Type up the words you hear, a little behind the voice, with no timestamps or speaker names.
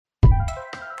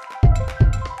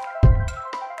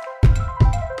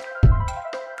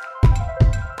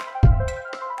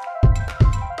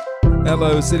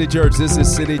Hello, City Church. This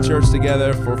is City Church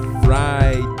Together for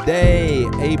Friday,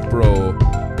 April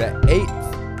the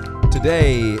 8th.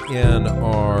 Today in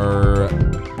our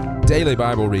daily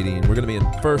Bible reading, we're going to be in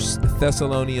 1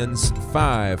 Thessalonians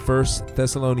 5. 1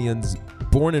 Thessalonians,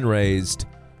 born and raised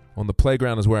on the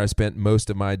playground is where I spent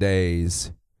most of my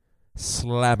days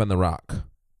slapping the rock.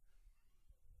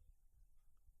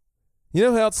 You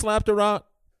know how it slapped a rock?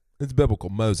 It's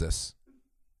biblical. Moses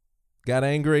got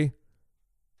angry,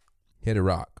 hit a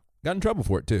rock. Got in trouble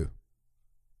for it too.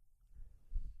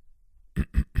 All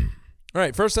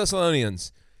right, 1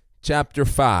 Thessalonians chapter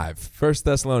 5. 1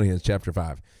 Thessalonians chapter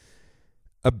 5.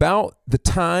 About the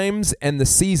times and the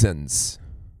seasons,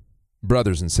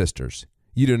 brothers and sisters,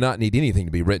 you do not need anything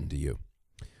to be written to you.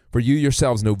 For you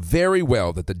yourselves know very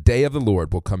well that the day of the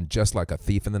Lord will come just like a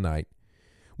thief in the night.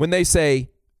 When they say,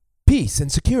 peace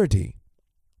and security,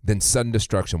 then sudden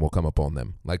destruction will come upon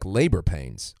them, like labor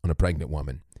pains on a pregnant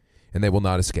woman, and they will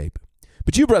not escape.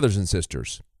 But you, brothers and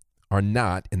sisters, are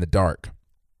not in the dark,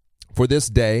 for this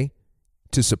day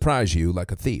to surprise you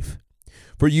like a thief.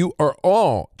 For you are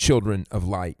all children of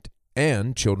light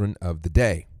and children of the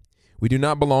day. We do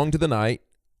not belong to the night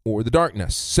or the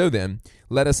darkness. So then,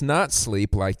 let us not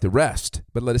sleep like the rest,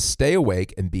 but let us stay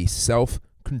awake and be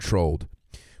self-controlled.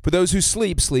 For those who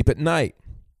sleep, sleep at night,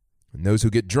 and those who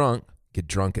get drunk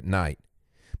at night.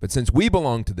 But since we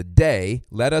belong to the day,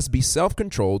 let us be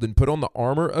self-controlled and put on the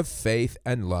armor of faith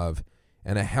and love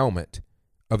and a helmet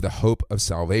of the hope of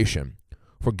salvation.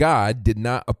 For God did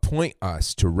not appoint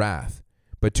us to wrath,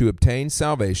 but to obtain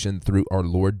salvation through our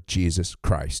Lord Jesus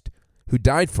Christ, who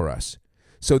died for us,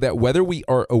 so that whether we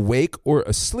are awake or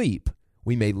asleep,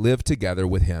 we may live together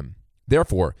with him.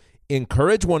 Therefore,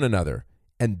 encourage one another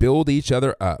and build each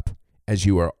other up, as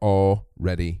you are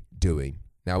already doing.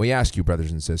 Now we ask you,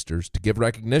 brothers and sisters, to give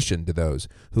recognition to those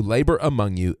who labor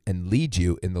among you and lead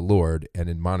you in the Lord and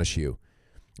admonish you,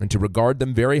 and to regard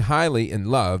them very highly in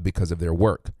love because of their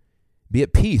work. Be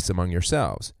at peace among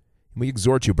yourselves. And we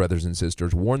exhort you, brothers and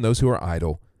sisters, warn those who are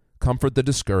idle, comfort the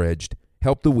discouraged,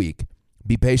 help the weak,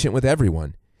 be patient with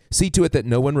everyone. See to it that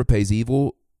no one repays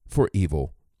evil for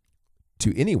evil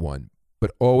to anyone,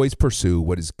 but always pursue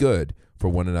what is good for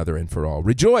one another and for all.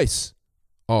 Rejoice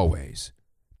always.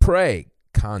 Pray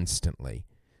constantly.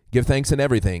 Give thanks in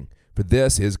everything, for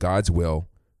this is God's will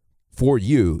for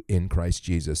you in Christ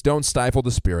Jesus. Don't stifle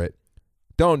the Spirit.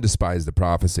 Don't despise the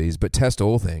prophecies, but test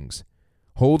all things.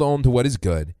 Hold on to what is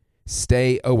good.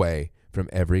 Stay away from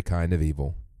every kind of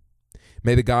evil.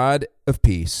 May the God of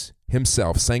peace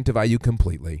himself sanctify you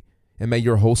completely, and may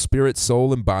your whole spirit,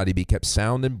 soul, and body be kept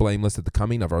sound and blameless at the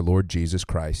coming of our Lord Jesus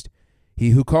Christ.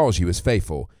 He who calls you is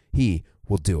faithful. He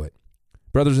will do it.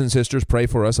 Brothers and sisters, pray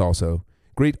for us also.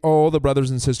 Greet all the brothers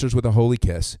and sisters with a holy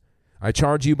kiss. I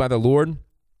charge you by the Lord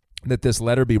that this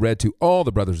letter be read to all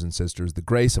the brothers and sisters. The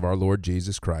grace of our Lord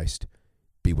Jesus Christ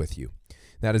be with you.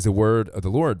 That is the word of the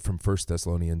Lord from 1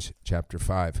 Thessalonians chapter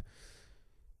 5.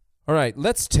 All right,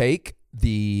 let's take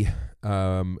the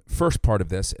first part of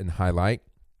this and highlight,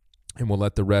 and we'll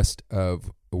let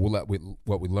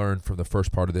what we learn from the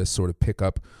first part of this sort of pick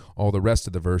up all the rest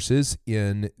of the verses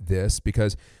in this,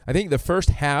 because I think the first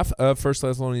half of 1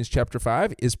 Thessalonians chapter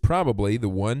 5 is probably the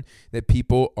one that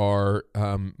people are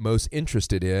most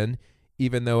interested in,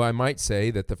 even though I might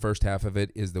say that the first half of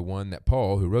it is the one that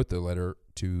Paul, who wrote the letter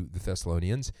to the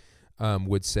Thessalonians,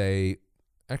 would say,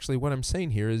 actually what I'm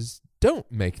saying here is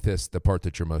don't make this the part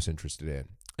that you're most interested in.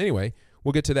 Anyway,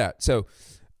 we'll get to that. So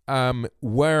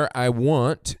where I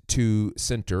want to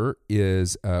center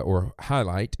is, or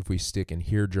highlight, if we stick in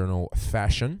Here Journal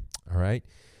fashion, all right.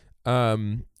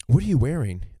 What are you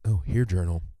wearing? Oh, Here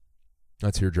Journal.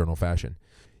 That's Here Journal fashion.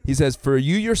 He says, for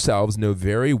you yourselves know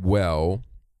very well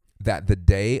that the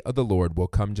day of the Lord will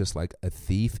come just like a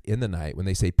thief in the night. When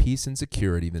they say peace and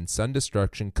security, then sudden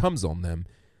destruction comes on them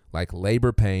like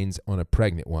labor pains on a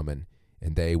pregnant woman,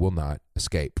 and they will not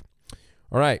escape.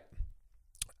 All right.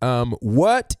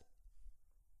 What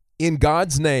in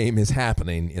God's name is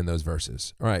happening in those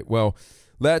verses? All right, well,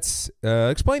 let's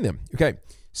explain them. Okay,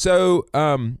 so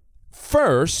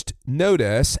first,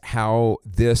 notice how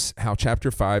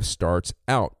chapter 5 starts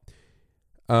out.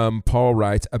 Paul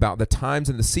writes, about the times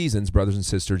and the seasons, brothers and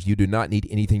sisters, you do not need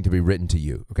anything to be written to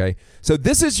you, okay? So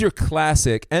this is your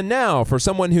classic, and now for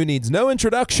someone who needs no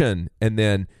introduction, and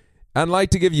then I'd like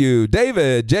to give you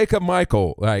David, Jacob,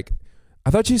 Michael, like, I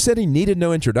thought you said he needed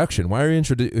no introduction. Why are you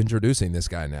introducing this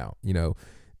guy now? You know,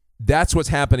 that's what's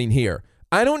happening here.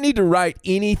 I don't need to write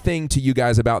anything to you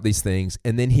guys about these things,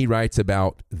 and then he writes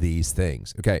about these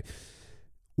things. Okay,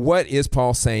 what is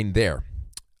Paul saying there?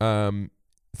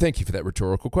 Thank you for that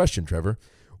rhetorical question, Trevor.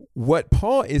 What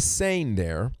Paul is saying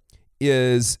there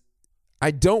is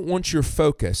I don't want your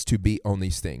focus to be on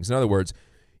these things. In other words,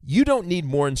 you don't need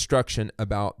more instruction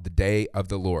about the day of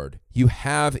the Lord. You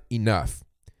have enough.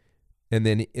 And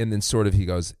then sort of he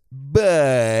goes,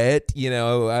 but, in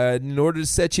order to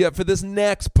set you up for this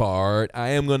next part, I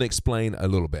am going to explain a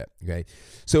little bit, okay?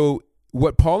 So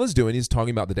what Paul is doing is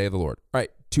talking about the day of the Lord. All right,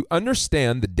 to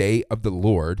understand the day of the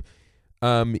Lord,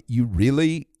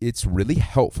 it's really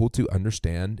helpful to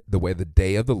understand the way the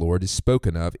day of the Lord is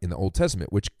spoken of in the Old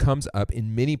Testament, which comes up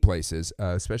in many places,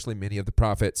 especially many of the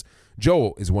prophets.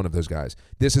 Joel is one of those guys.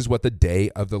 This is what the day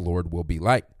of the Lord will be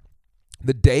like.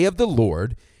 The day of the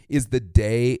Lord is the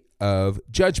day of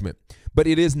judgment, but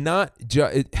it is not.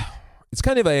 It's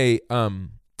kind of a.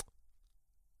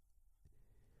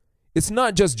 It's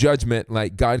not just judgment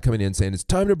like God coming in saying it's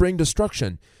time to bring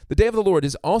destruction. The day of the Lord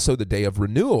is also the day of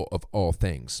renewal of all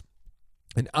things.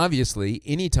 And obviously,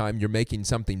 anytime you're making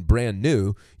something brand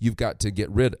new, you've got to get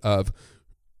rid of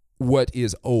what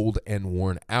is old and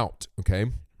worn out, okay?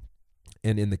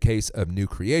 And in the case of new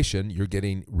creation, you're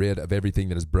getting rid of everything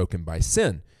that is broken by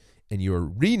sin, and you're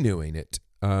renewing it.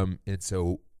 And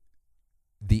so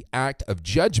the act of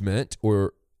judgment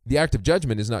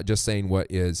is not just saying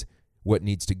what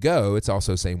needs to go, it's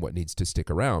also saying what needs to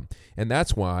stick around. And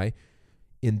that's why,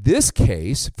 in this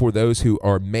case, for those who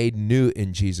are made new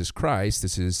in Jesus Christ,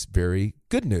 this is very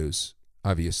good news,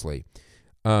 obviously.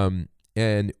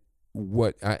 And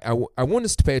what I want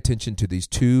us to pay attention to these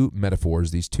two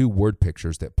metaphors, these two word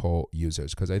pictures that Paul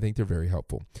uses, because I think they're very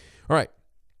helpful. All right.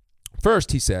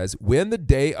 First, he says, when the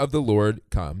day of the Lord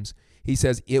comes, he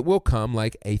says, it will come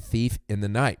like a thief in the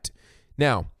night.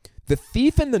 Now, the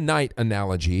thief in the night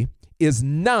analogy is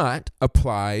not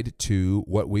applied to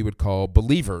what we would call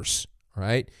believers,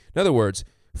 right? In other words,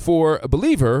 for a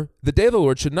believer, the day of the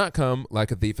Lord should not come like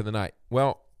a thief in the night.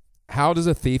 Well, how does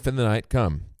a thief in the night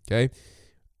come? Okay.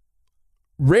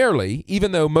 Rarely,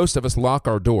 even though most of us lock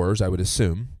our doors, I would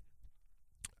assume.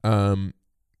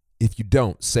 If you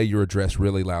don't, say your address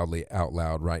really loudly out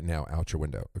loud right now out your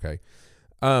window, okay?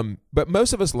 But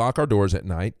most of us lock our doors at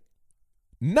night,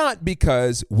 not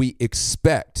because we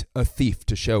expect a thief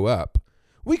to show up.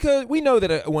 We know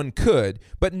that one could,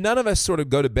 but none of us sort of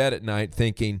go to bed at night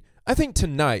thinking, I think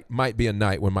tonight might be a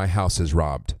night when my house is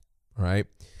robbed, right?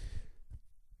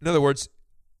 In other words,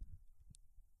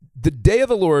 the day of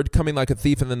the Lord coming like a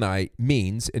thief in the night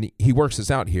means, and he works this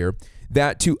out here,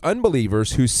 that to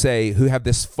unbelievers who have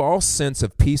this false sense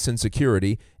of peace and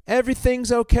security,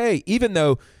 everything's okay, even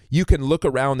though you can look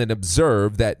around and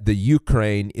observe that the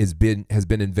Ukraine has been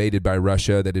invaded by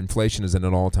Russia, that inflation is at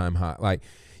an all-time high.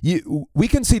 We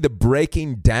can see the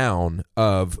breaking down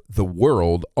of the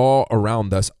world all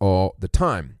around us all the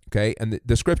time. Okay, and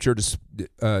the scripture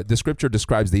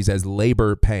describes these as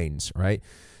labor pains. Right,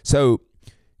 so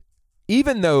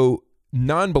even though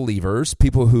non-believers,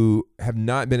 people who have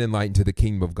not been enlightened to the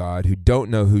kingdom of God, who don't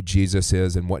know who Jesus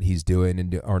is and what he's doing,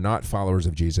 and are not followers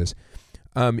of Jesus,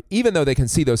 even though they can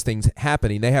see those things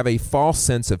happening, they have a false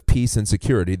sense of peace and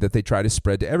security that they try to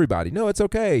spread to everybody. No, it's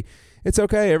okay. It's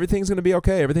okay. Everything's going to be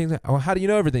okay. How do you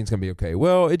know everything's going to be okay?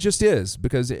 Well, it just is,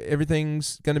 because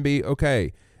everything's going to be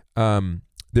okay.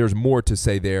 There's more to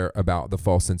say there about the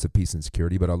false sense of peace and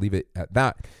security, but I'll leave it at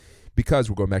that because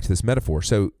we're going back to this metaphor.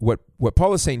 So what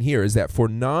Paul is saying here is that for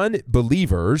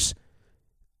non-believers,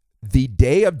 the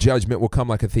day of judgment will come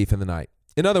like a thief in the night.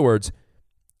 In other words,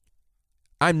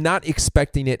 I'm not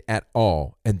expecting it at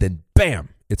all, and then bam,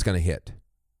 it's going to hit.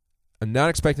 I'm not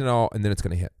expecting it all, and then it's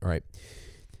going to hit. All right.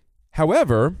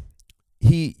 However,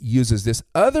 he uses this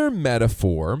other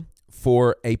metaphor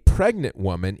for a pregnant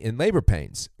woman in labor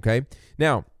pains. Okay.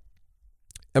 Now,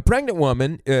 a pregnant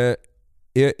woman,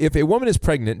 if a woman is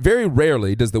pregnant, very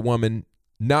rarely does the woman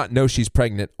not know she's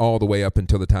pregnant all the way up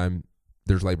until the time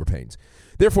there's labor pains.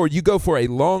 Therefore, you go for a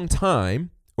long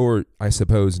time, or I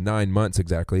suppose 9 months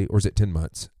exactly, or is it 10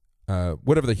 months?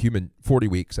 Whatever the human, 40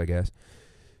 weeks, I guess.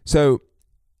 So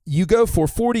you go for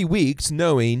 40 weeks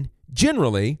knowing,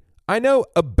 generally, I know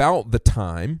about the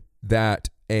time that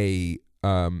a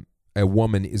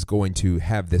woman is going to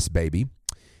have this baby,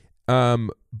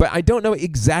 but I don't know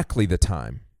exactly the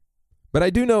time. But I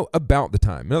do know about the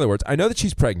time. In other words, I know that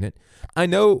she's pregnant. I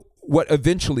know what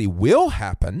eventually will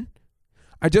happen.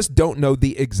 I just don't know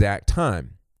the exact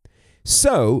time.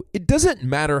 So it doesn't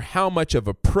matter how much of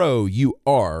a pro you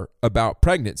are about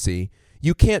pregnancy,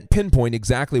 you can't pinpoint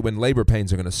exactly when labor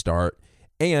pains are going to start,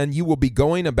 and you will be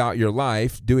going about your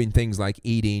life doing things like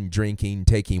eating, drinking,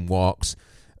 taking walks,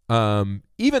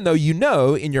 even though you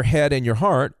know in your head and your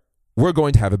heart, we're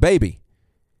going to have a baby.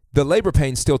 The labor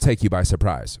pains still take you by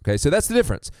surprise. Okay, so that's the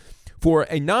difference. For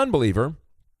a non-believer,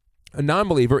 A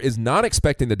non-believer is not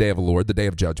expecting the day of the Lord, the day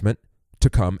of judgment, to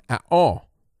come at all.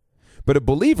 But a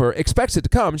believer expects it to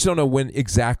come, just don't know when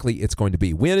exactly it's going to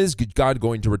be. When is God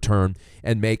going to return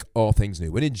and make all things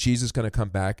new? When is Jesus going to come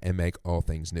back and make all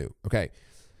things new? Okay.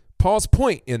 Paul's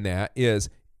point in that is,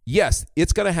 yes,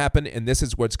 it's going to happen, and this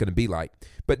is what it's going to be like.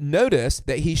 But notice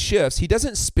that he shifts. He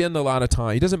doesn't spend a lot of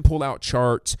time. He doesn't pull out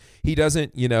charts. He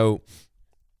doesn't,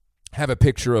 have a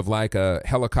picture of like a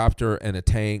helicopter and a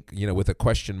tank, with a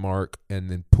question mark,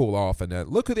 and then pull off and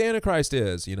look who the Antichrist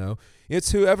is.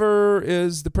 It's whoever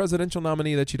is the presidential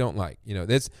nominee that you don't like.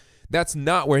 That's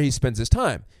not where he spends his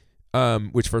time,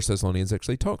 which 1 Thessalonians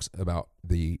actually talks about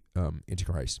the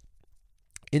Antichrist.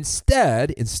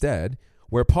 Instead,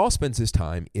 where Paul spends his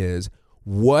time is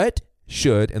what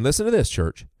should, and listen to this,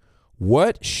 church,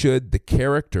 what should the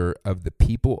character of the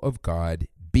people of God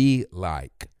be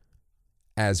like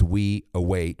as we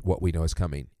await what we know is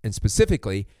coming? And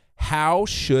specifically, how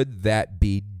should that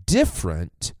be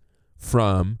different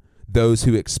from those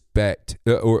who expect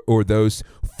or those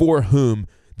for whom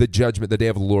the judgment, the day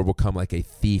of the Lord, will come like a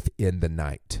thief in the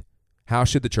night? How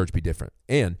should the church be different?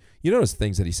 And you notice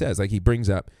things that he says, like he brings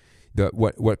up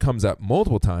what comes up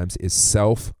multiple times is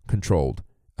self-controlled.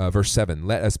 Verse 7,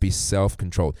 let us be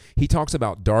self-controlled. He talks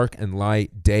about dark and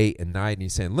light, day and night, and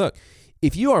he's saying, look,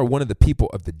 if you are one of the people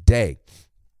of the day,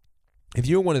 if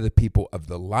you're one of the people of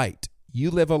the light,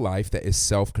 you live a life that is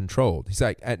self-controlled. He's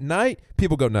like, at night,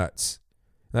 people go nuts.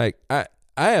 Like, I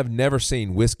have never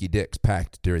seen Whiskey Dick's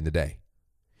packed during the day.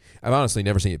 I've honestly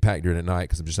never seen it packed during the night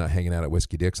because I'm just not hanging out at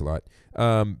Whiskey Dick's a lot.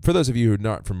 For those of you who are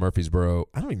not from Murfreesboro,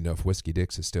 I don't even know if Whiskey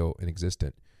Dick's is still in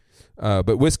existence.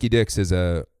 But Whiskey Dick's is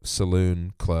a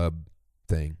saloon club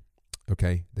thing,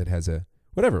 okay, that has a,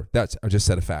 whatever. I just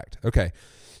said a fact. Okay.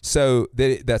 So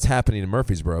that's happening in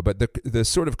Murfreesboro, but the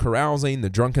sort of carousing, the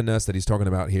drunkenness that he's talking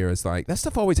about here is like, that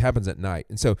stuff always happens at night.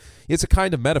 And so it's a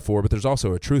kind of metaphor, but there's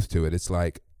also a truth to it. It's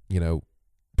like,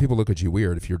 people look at you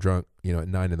weird if you're drunk, at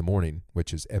 9 a.m,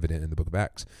 which is evident in the book of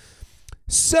Acts.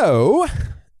 So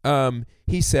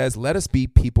he says, let us be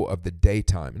people of the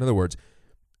daytime. In other words,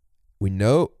 we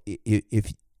know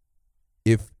if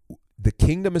the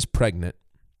kingdom is pregnant,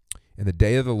 in the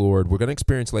day of the Lord, we're going to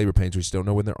experience labor pains. We just don't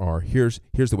know when there are. Here's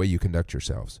the way you conduct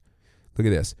yourselves. Look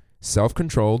at this.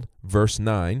 Self-controlled, verse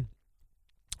 9.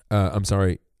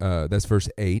 That's verse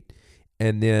 8.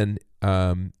 And then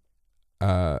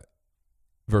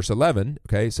verse 11.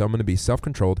 Okay, so I'm going to be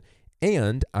self-controlled,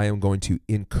 and I am going to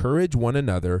encourage one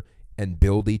another and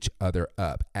build each other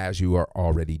up, as you are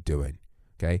already doing.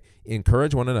 Okay,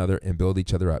 encourage one another and build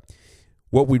each other up.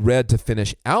 What we read to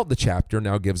finish out the chapter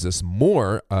now gives us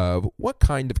more of what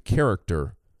kind of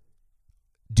character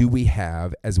do we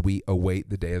have as we await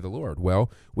the day of the Lord. Well,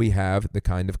 we have the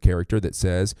kind of character that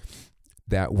says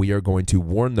that we are going to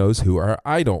warn those who are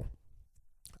idle,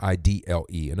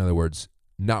 I-D-L-E. In other words,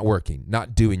 not working,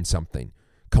 not doing something,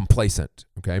 complacent,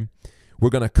 okay? We're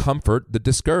going to comfort the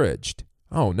discouraged.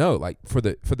 Oh, no, like for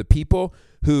the people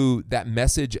who that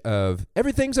message of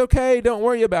everything's okay, don't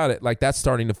worry about it, like that's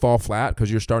starting to fall flat because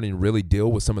you're starting to really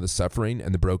deal with some of the suffering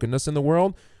and the brokenness in the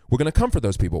world. We're going to comfort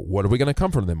those people. What are we going to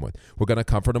comfort them with? We're going to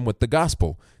comfort them with the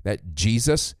gospel that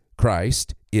Jesus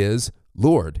Christ is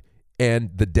Lord,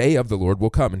 and the day of the Lord will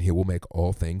come and he will make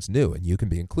all things new, and you can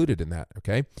be included in that,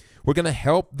 okay? We're going to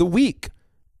help the weak,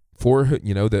 for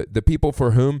the people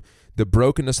for whom the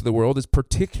brokenness of the world is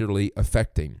particularly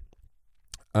affecting.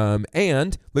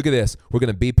 And look at this. We're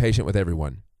going to be patient with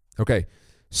everyone. Okay.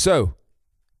 So,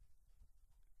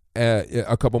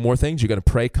 a couple more things. You're going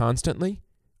to pray constantly,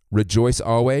 rejoice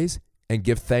always, and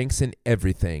give thanks in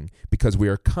everything, because we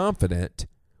are confident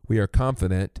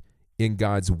in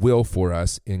God's will for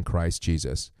us in Christ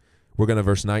Jesus. We're going to,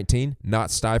 verse 19,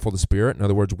 not stifle the Spirit. In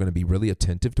other words, we're going to be really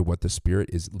attentive to what the Spirit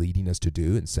is leading us to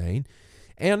do and saying.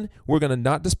 And we're going to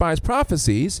not despise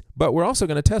prophecies, but we're also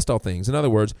going to test all things. In other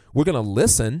words, we're going to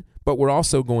listen, but we're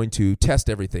also going to test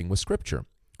everything with Scripture.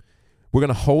 We're going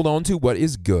to hold on to what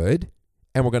is good,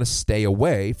 and we're going to stay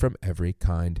away from every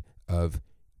kind of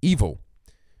evil.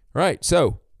 All right,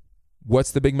 so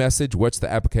what's the big message? What's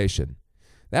the application?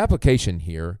 The application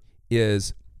here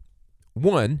is,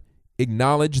 1,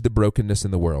 acknowledge the brokenness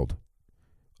in the world.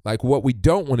 Like, what we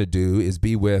don't want to do is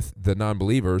be with the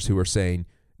non-believers who are saying,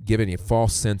 giving a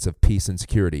false sense of peace and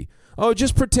security. Oh,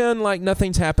 just pretend like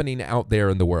nothing's happening out there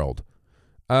in the world.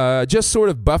 Just sort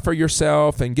of buffer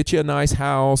yourself and get you a nice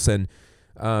house, and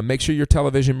make sure your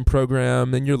television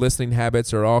program and your listening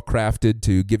habits are all crafted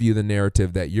to give you the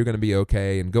narrative that you're going to be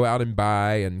okay, and go out and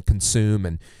buy and consume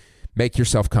and make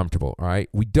yourself comfortable, all right?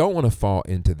 We don't want to fall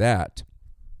into that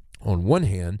on one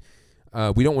hand,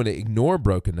 We don't want to ignore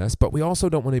brokenness, but we also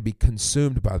don't want to be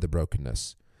consumed by the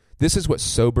brokenness. This is what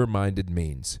sober-minded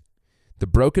means. The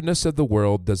brokenness of the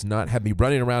world does not have me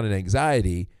running around in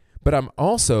anxiety, but I'm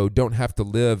also don't have to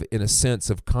live in a sense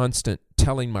of constant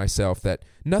telling myself that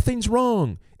nothing's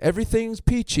wrong, everything's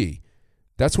peachy.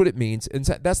 That's what it means. And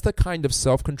that's the kind of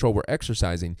self-control we're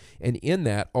exercising. And in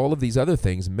that, all of these other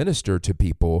things minister to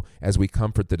people as we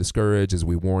comfort the discouraged, as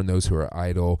we warn those who are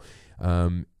idle,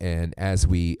 and as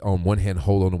we, on one hand,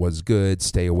 hold on to what is good,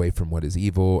 stay away from what is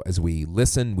evil. As we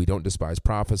listen, we don't despise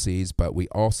prophecies, but we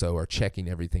also are checking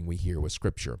everything we hear with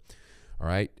Scripture. All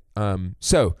right?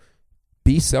 So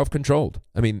be self-controlled.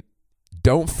 I mean,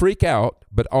 don't freak out,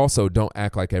 but also don't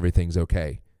act like everything's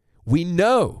okay. We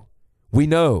know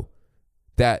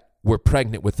that we're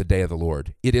pregnant with the day of the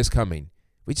Lord. It is coming.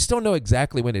 We just don't know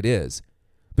exactly when it is.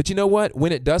 But you know what?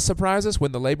 When it does surprise us,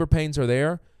 when the labor pains are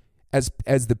there, as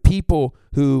the people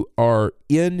who are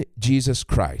in Jesus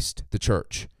Christ, the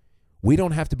church, we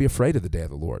don't have to be afraid of the day of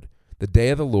the Lord. The day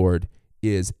of the Lord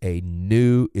is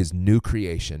new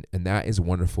creation, and that is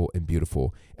wonderful and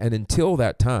beautiful. And until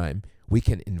that time, we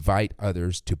can invite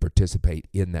others to participate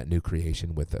in that new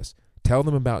creation with us. Tell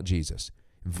them about Jesus.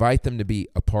 Invite them to be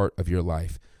a part of your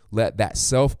life. Let that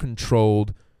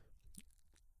self-controlled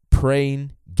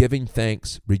praying, giving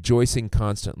thanks, rejoicing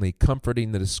constantly,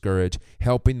 comforting the discouraged,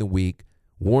 helping the weak,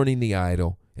 warning the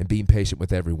idle, and being patient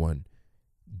with everyone.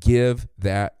 Give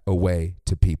that away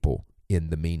to people in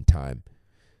the meantime.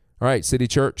 All right, City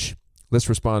Church, let's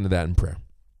respond to that in prayer.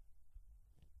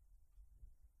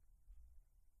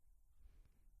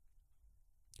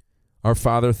 Our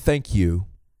Father, thank you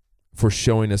for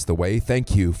showing us the way.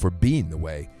 Thank you for being the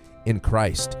way in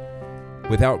Christ.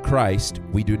 Without Christ,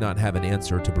 we do not have an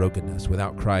answer to brokenness.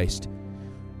 Without Christ,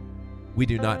 we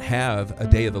do not have a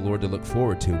day of the Lord to look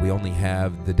forward to. We only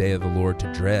have the day of the Lord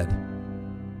to dread.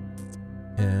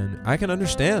 And I can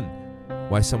understand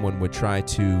why someone would try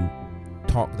to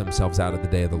talk themselves out of the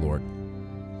day of the Lord.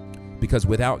 Because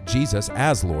without Jesus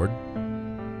as Lord,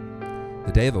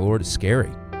 the day of the Lord is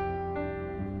scary.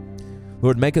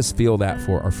 Lord, make us feel that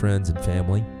for our friends and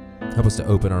family. Help us to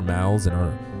open our mouths and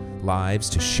our lives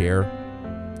to share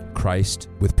Christ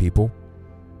with people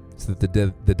so that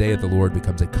the day of the Lord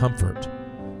becomes a comfort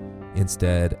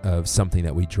instead of something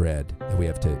that we dread, that we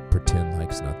have to pretend like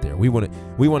it's not there. We want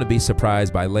to be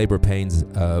surprised by labor pains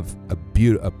of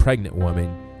a pregnant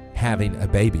woman having a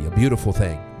baby, a beautiful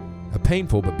thing, a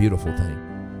painful but beautiful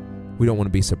thing. We don't want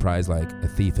to be surprised like a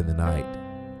thief in the night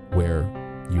where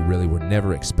you really were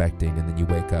never expecting and then you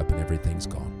wake up and everything's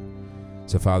gone.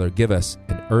 So Father, give us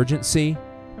an urgency,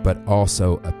 but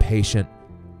also a patient,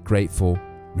 grateful,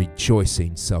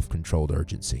 rejoicing, self-controlled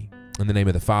urgency. In the name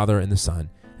of the Father and the Son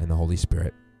and the Holy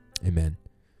Spirit. Amen.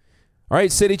 All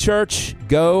right, City Church,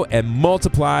 go and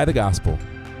multiply the gospel.